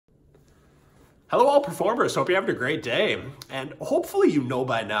Hello, all performers. Hope you're having a great day. And hopefully you know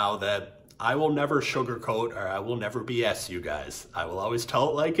by now that I will never sugarcoat or I will never BS you guys. I will always tell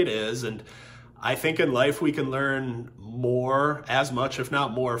it like it is. And I think in life we can learn more, as much, if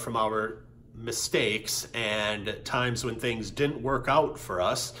not more, from our mistakes and times when things didn't work out for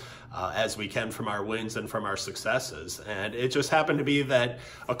us as we can from our wins and from our successes. And it just happened to be that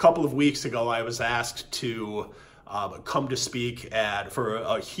a couple of weeks ago I was asked to come to speak for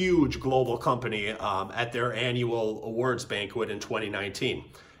a huge global company at their annual awards banquet in 2019.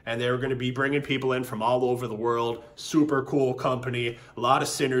 And they were going to be bringing people in from all over the world. Super cool company, a lot of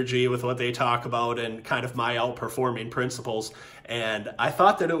synergy with what they talk about and kind of my outperforming principles. And I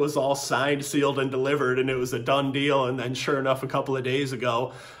thought that it was all signed, sealed, and delivered, and it was a done deal. And then sure enough, a couple of days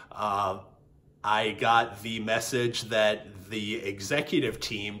ago, I got the message that the executive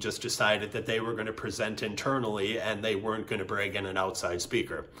team just decided that they were going to present internally and they weren't going to bring in an outside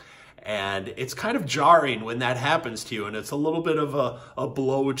speaker. And it's kind of jarring when that happens to you, and it's a little bit of a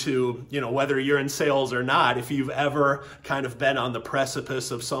blow to, whether you're in sales or not. If you've ever kind of been on the precipice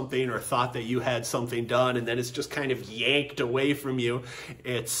of something or thought that you had something done and then it's just kind of yanked away from you,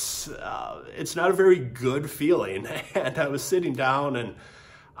 it's not a very good feeling. And I was sitting down and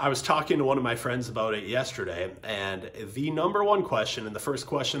I was talking to one of my friends about it yesterday, and the number one question, and the first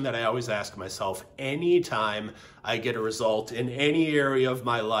question that I always ask myself anytime I get a result in any area of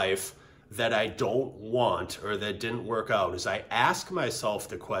my life that I don't want or that didn't work out, is I ask myself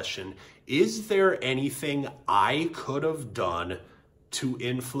the question, is there anything I could have done to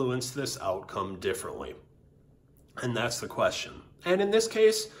influence this outcome differently? And that's the question. And in this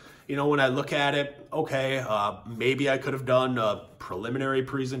case, when I look at it, okay, maybe I could have done a preliminary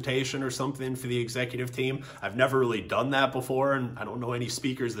presentation or something for the executive team. I've never really done that before, and I don't know any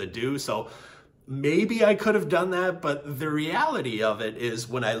speakers that do, so maybe I could have done that. But the reality of it is,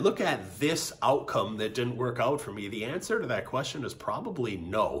 when I look at this outcome that didn't work out for me, the answer to that question is probably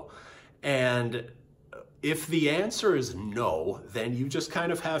no. And if the answer is no, then you just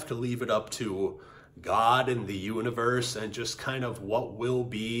kind of have to leave it up to God and the universe and just kind of what will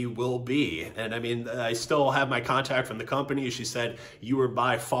be, will be. And I mean, I still have my contact from the company. She said, you were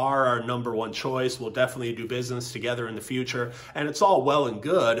by far our number one choice. We'll definitely do business together in the future. And it's all well and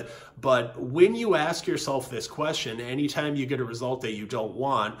good. But when you ask yourself this question, anytime you get a result that you don't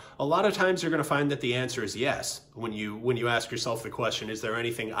want, a lot of times you're going to find that the answer is yes. When you ask yourself the question, is there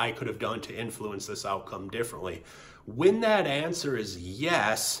anything I could have done to influence this outcome differently? When that answer is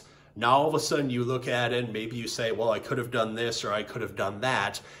yes, now all of a sudden you look at it and maybe you say, well, I could have done this or I could have done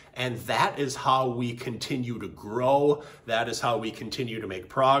that. And that is how we continue to grow. That is how we continue to make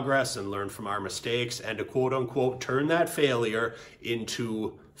progress and learn from our mistakes and to quote unquote turn that failure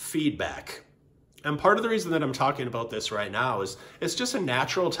into feedback. And part of the reason that I'm talking about this right now is it's just a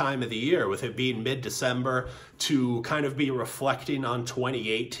natural time of the year, with it being mid-December, to kind of be reflecting on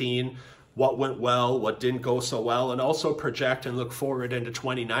 2018, what went well, what didn't go so well, and also project and look forward into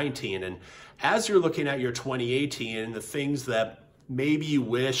 2019. And as you're looking at your 2018 and the things that maybe you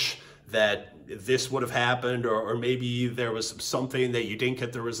wish that this would have happened, or maybe there was something that you didn't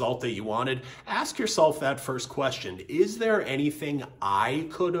get the result that you wanted, ask yourself that first question. Is there anything I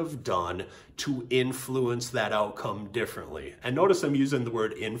could have done to influence that outcome differently? And notice I'm using the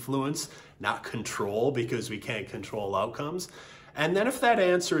word influence, not control, because we can't control outcomes. And then if that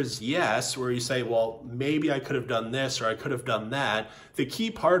answer is yes, where you say, well, maybe I could have done this or I could have done that, the key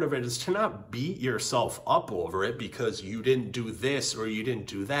part of it is to not beat yourself up over it because you didn't do this or you didn't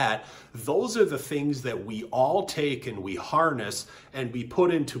do that. Those are the things that we all take and we harness and we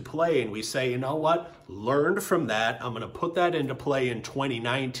put into play, and we say, you know what, learned from that. I'm going to put that into play in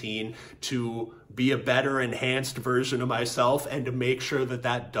 2019 to be a better, enhanced version of myself and to make sure that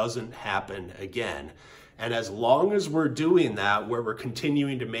that doesn't happen again. And as long as we're doing that, where we're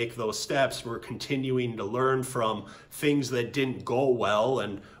continuing to make those steps, we're continuing to learn from things that didn't go well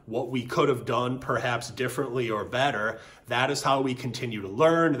and what we could have done perhaps differently or better, that is how we continue to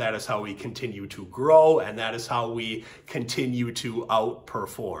learn, that is how we continue to grow, and that is how we continue to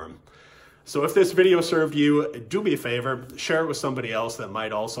outperform. So if this video served you, do me a favor, share it with somebody else that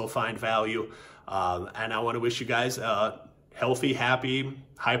might also find value. And I want to wish you guys a healthy, happy,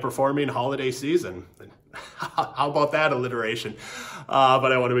 high-performing holiday season. How about that alliteration?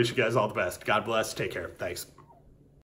 But I want to wish you guys all the best. God bless. Take care. Thanks.